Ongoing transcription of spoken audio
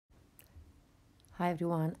Hi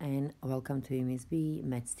everyone and welcome to Miss B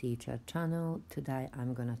Maths Teacher channel. Today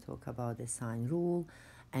I'm gonna talk about the sine rule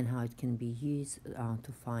and how it can be used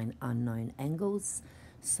to find unknown angles.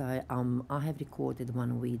 So I have recorded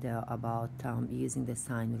one video about using the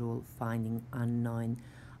sine rule finding unknown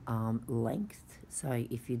length. So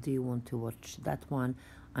if you do want to watch that one,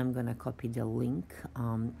 I'm gonna copy the link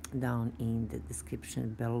down in the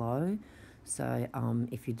description below. So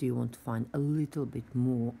if you do want to find a little bit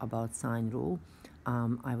more about sine rule,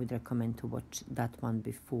 I would recommend to watch that one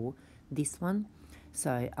before this one.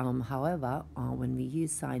 So however, when we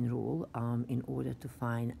use sine rule in order to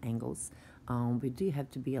find angles, we do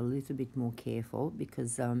have to be a little bit more careful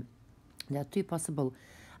because there are two possible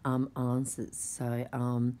answers. So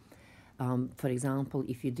for example,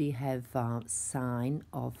 if you do have sine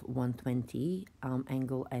of 120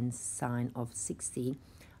 angle and sine of 60,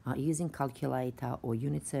 using calculator or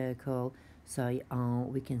unit circle, so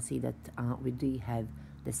we can see that we do have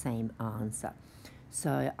the same answer.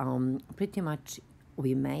 So pretty much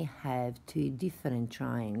we may have two different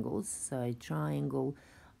triangles. So a triangle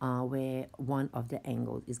where one of the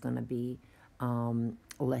angles is going to be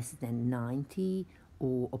less than 90,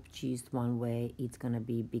 or obtuse one where it's going to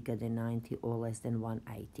be bigger than 90 or less than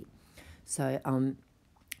 180. So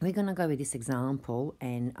we're going to go with this example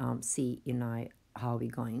and see, how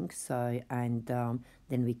we're going. So, and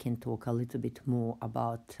then we can talk a little bit more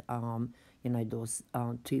about, those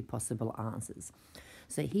two possible answers.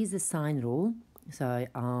 So here's the sine rule. So,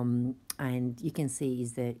 and you can see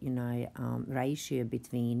is the, ratio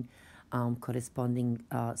between corresponding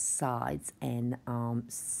sides and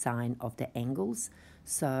sine of the angles.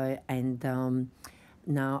 So, and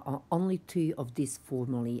now only two of these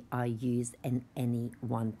formulae are used in any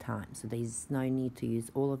one time. So there is no need to use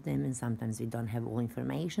all of them, and sometimes we don't have all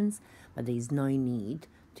informations, but there is no need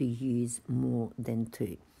to use more than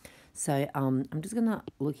two. So I'm just gonna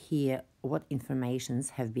look here what informations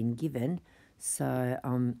have been given. So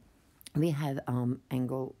we have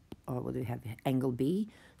angle, or what do we have? Angle B,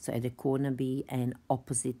 so at the corner B and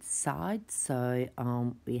opposite side. So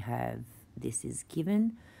we have, this is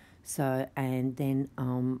given. So, and then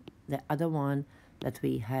the other one that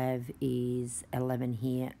we have is 11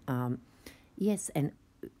 here. Yes, and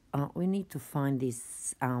we need to find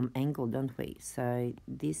this angle, don't we? So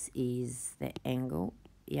this is the angle.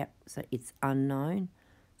 Yep, so it's unknown.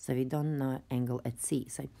 So we don't know angle at C.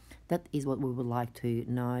 So that is what we would like to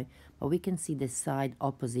know. But we can see the side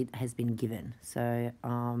opposite has been given. So,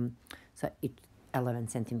 so it's 11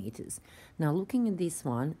 centimeters. Now looking at this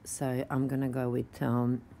one, so I'm going to go with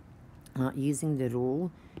using the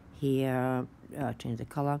rule here, change the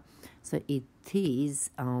color. So it is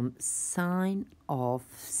sine of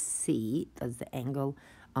C, that's the angle,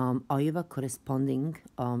 over corresponding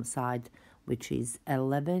side, which is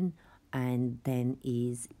 11, and then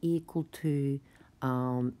is equal to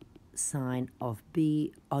sine of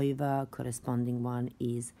B over corresponding one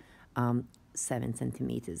is 7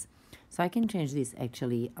 centimeters. So I can change this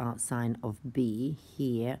actually sine of B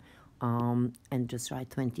here and just write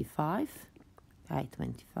 25, okay,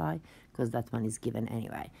 25, because that one is given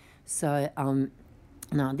anyway. So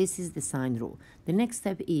now this is the sine rule. The next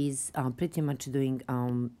step is pretty much doing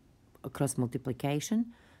a cross multiplication.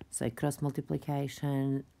 So cross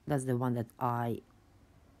multiplication, that's the one that I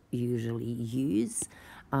usually use,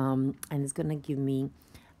 and it's gonna give me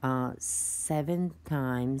 7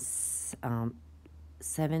 times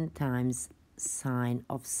sine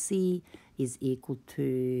of C is equal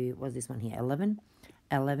to, what's this one here, 11?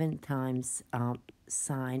 11 times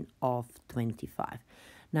sine of 25.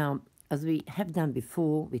 Now, as we have done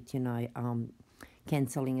before with,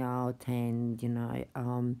 cancelling out and,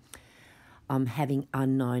 having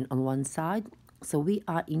unknown on one side, so we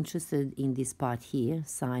are interested in this part here,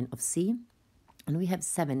 sine of C, and we have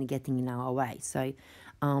 7 getting in our way. So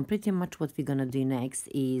pretty much what we're going to do next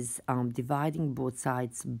is dividing both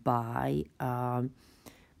sides by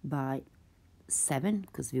 7,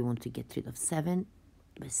 because we want to get rid of 7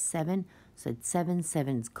 by 7. So it's 7,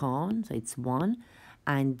 7 is gone, so it's 1.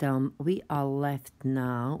 And we are left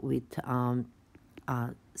now with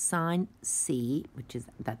sine C, which is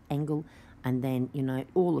that angle, and then,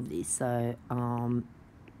 all of this. So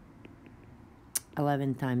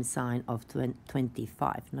 11 times sine of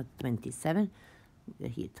 25, not 27.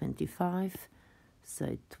 Here 25,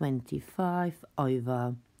 so 25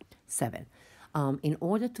 over 7. In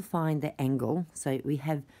order to find the angle, so we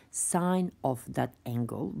have sine of that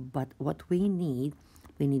angle, but what we need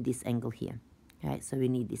this angle here. Okay, so we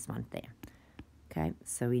need this one there. Okay,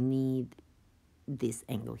 so we need this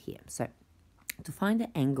angle here. So to find the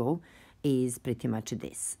angle is pretty much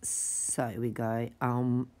this. So we go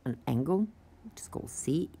an angle, is called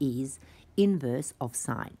C, is inverse of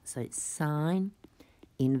sine. So it's sine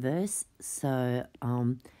inverse. So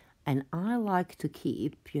and I like to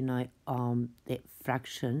keep, the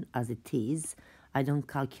fraction as it is. I don't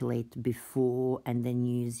calculate before and then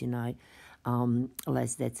use,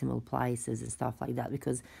 less decimal places and stuff like that,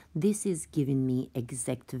 because this is giving me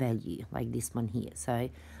exact value like this one here. So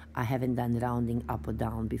I haven't done rounding up or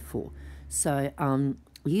down before. So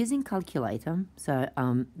using calculator, so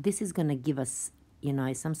this is going to give us,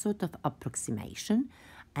 some sort of approximation,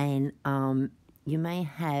 and you may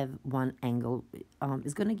have one angle.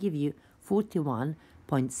 It's going to give you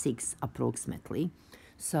 41.6 approximately.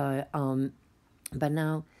 So but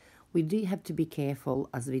now we do have to be careful,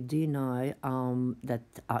 as we do know that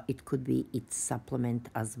it could be its supplement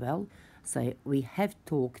as well. So we have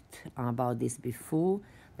talked about this before,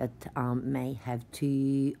 that may have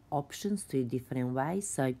two options, two different ways.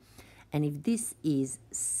 So, and if this is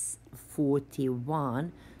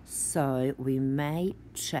 41, so we may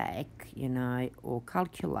check, or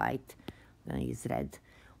calculate, I'm going to use red,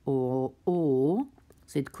 or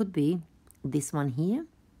so it could be this one here,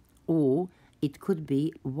 or it could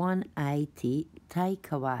be 180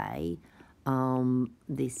 take away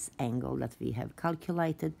this angle that we have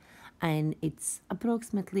calculated, and it's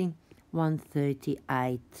approximately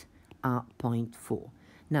 138.4.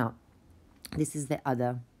 Now, this is the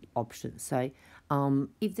other option. So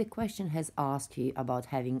if the question has asked you about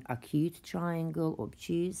having acute triangle or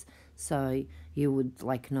obtuse, so you would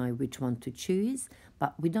know which one to choose,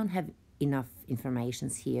 but we don't have enough information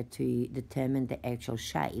here to determine the actual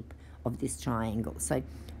shape of this triangle. So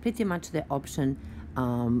pretty much the option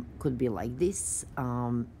could be like this,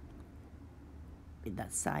 with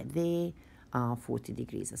that side there, 40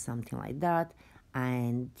 degrees or something like that,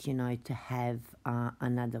 and to have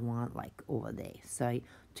another one like over there. So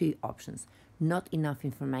two options, not enough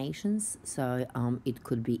informations, so it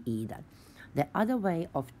could be either. The other way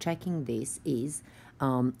of checking this is,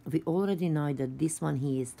 we already know that this one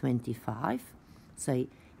here is 25. So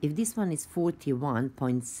if this one is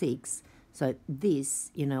 41.6, so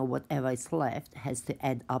this, whatever is left has to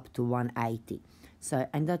add up to 180. So,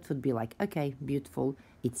 and that would be like, okay, beautiful,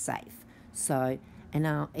 it's safe. So, and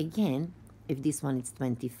now again, if this one is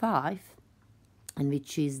 25, and we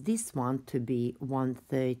choose this one to be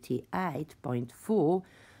 138.4,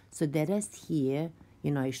 so the rest here,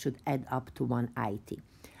 should add up to 180.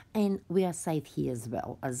 And we are safe here as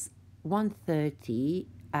well, as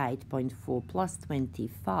 138.4 plus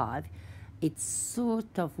 25, it's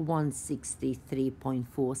sort of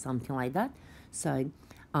 163.4, something like that. So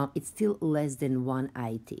it's still less than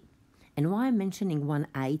 180. And why I'm mentioning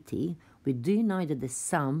 180, we do know that the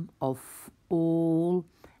sum of all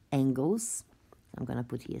angles, I'm going to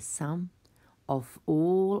put here sum of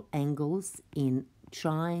all angles in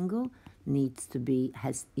triangle needs to be,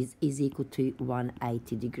 is equal to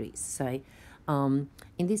 180 degrees. So in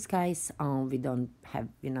this case, we don't have,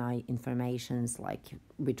 informations like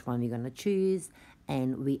which one we're going to choose,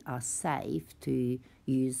 and we are safe to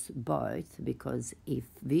use both, because if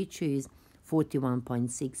we choose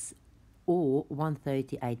 41.6 or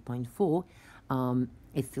 138.4,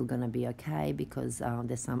 it's still going to be okay, because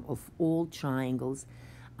the sum of all triangles,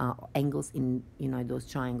 angles in, those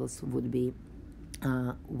triangles would be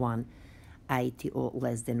 180 or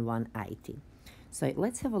less than 180. So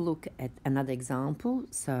let's have a look at another example.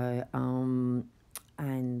 So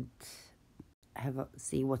and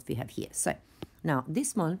see what we have here. So now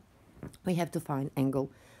this one, we have to find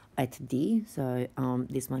angle at D. So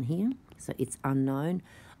this one here, so it's unknown,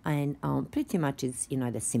 and pretty much it's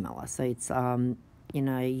the similar. So it's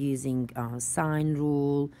using sine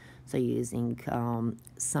rule. So using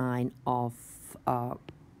sine of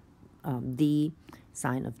D,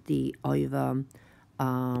 sine of D over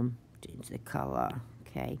change the color,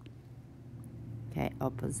 okay,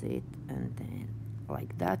 opposite, and then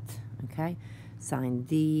like that, okay, sine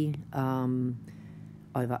D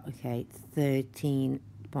over, okay,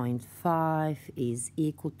 13.5 is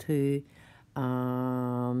equal to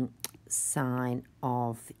sine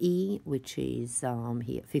of E, which is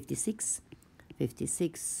here 56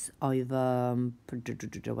 over,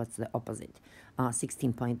 what's the opposite,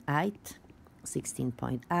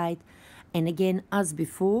 16.8, and again as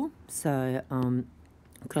before, so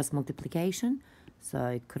cross multiplication,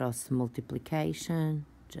 so cross multiplication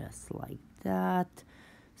just like that.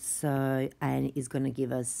 So, and it's going to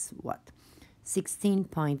give us what,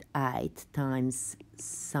 16.8 times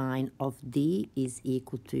sine of D is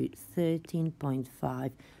equal to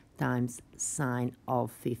 13.5 times sine of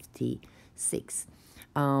 56.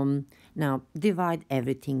 Now divide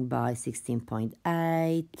everything by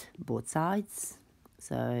 16.8, both sides.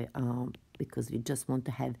 So because we just want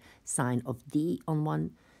to have sine of D on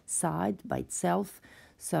one side by itself.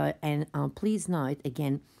 So, and please note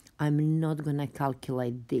again, I'm not gonna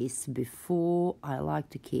calculate this before. I like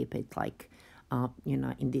to keep it like, you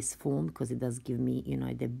know, in this form because it does give me, you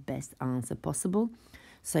know, the best answer possible.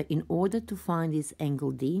 So in order to find this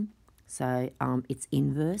angle D, so it's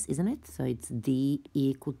inverse, isn't it? So it's D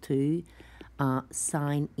equal to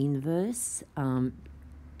sine inverse, and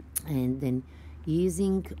then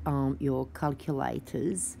using your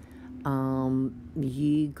calculators,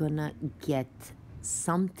 you're gonna get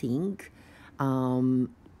something.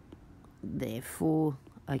 Therefore,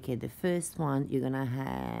 okay, the first one you're gonna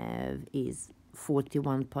have is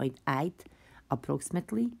 41.8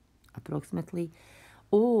 approximately,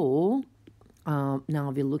 or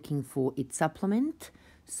now we're looking for its supplement.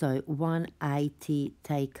 So 180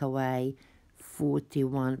 take away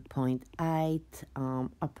 41.8,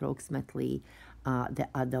 approximately the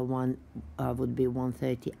other one would be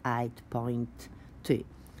 138.2.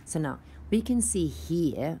 So now we can see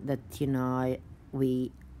here that, you know,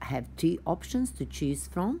 we have two options to choose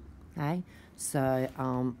from, okay? So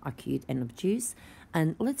acute and obtuse.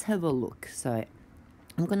 And let's have a look. So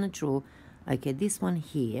I'm gonna draw, okay, this one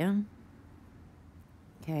here.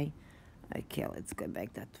 Okay, let's go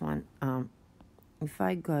back that one. If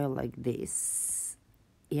I go like this,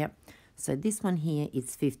 yep. So this one here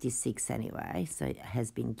is 56 anyway, so it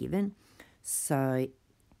has been given. So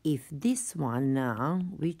if this one now,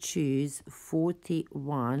 we choose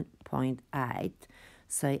 41.8,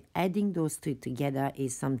 so adding those two together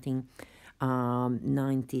is something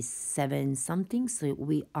 97 something, so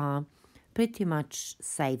we are pretty much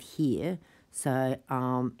safe here. So,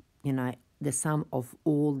 you know, the sum of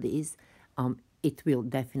all these, it will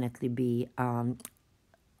definitely be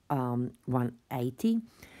 180.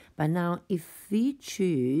 But now if we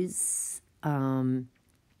choose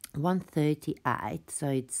 138, so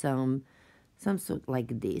it's some sort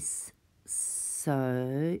like this.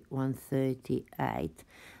 So 138.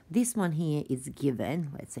 This one here is given,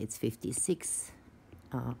 let's say it's 56.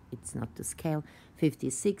 It's not to scale,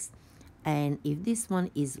 56. And if this one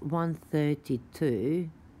is 132,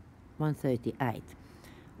 138,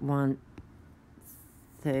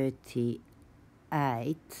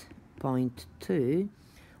 138.2,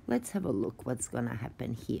 let's have a look what's going to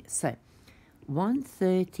happen here. So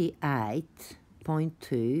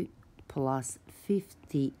 138.2 plus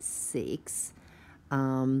 56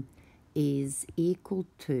 is equal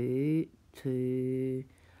to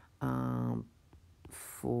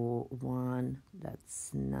for 1,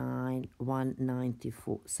 that's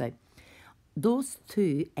 194. So those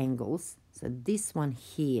two angles, so this one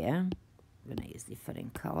here, I'm going to use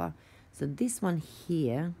different color. So this one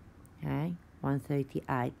here, okay,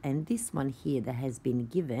 138, and this one here that has been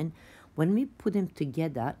given, when we put them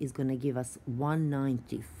together, is going to give us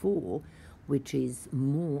 194, which is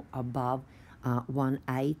more above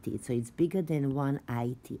 180. So it's bigger than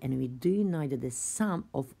 180. And we do know that the sum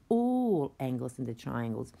of all angles in the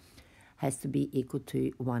triangles has to be equal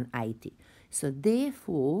to 180. So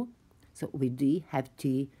therefore, so we do have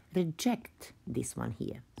to reject this one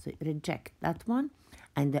here. So reject that one.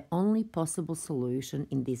 And the only possible solution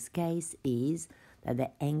in this case is that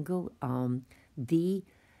the angle D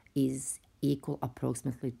is equal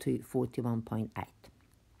approximately to 41.8.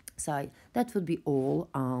 So that would be all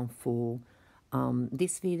for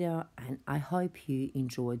this video, and I hope you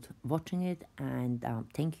enjoyed watching it, and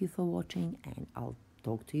thank you for watching, and I'll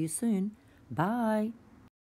talk to you soon. Bye.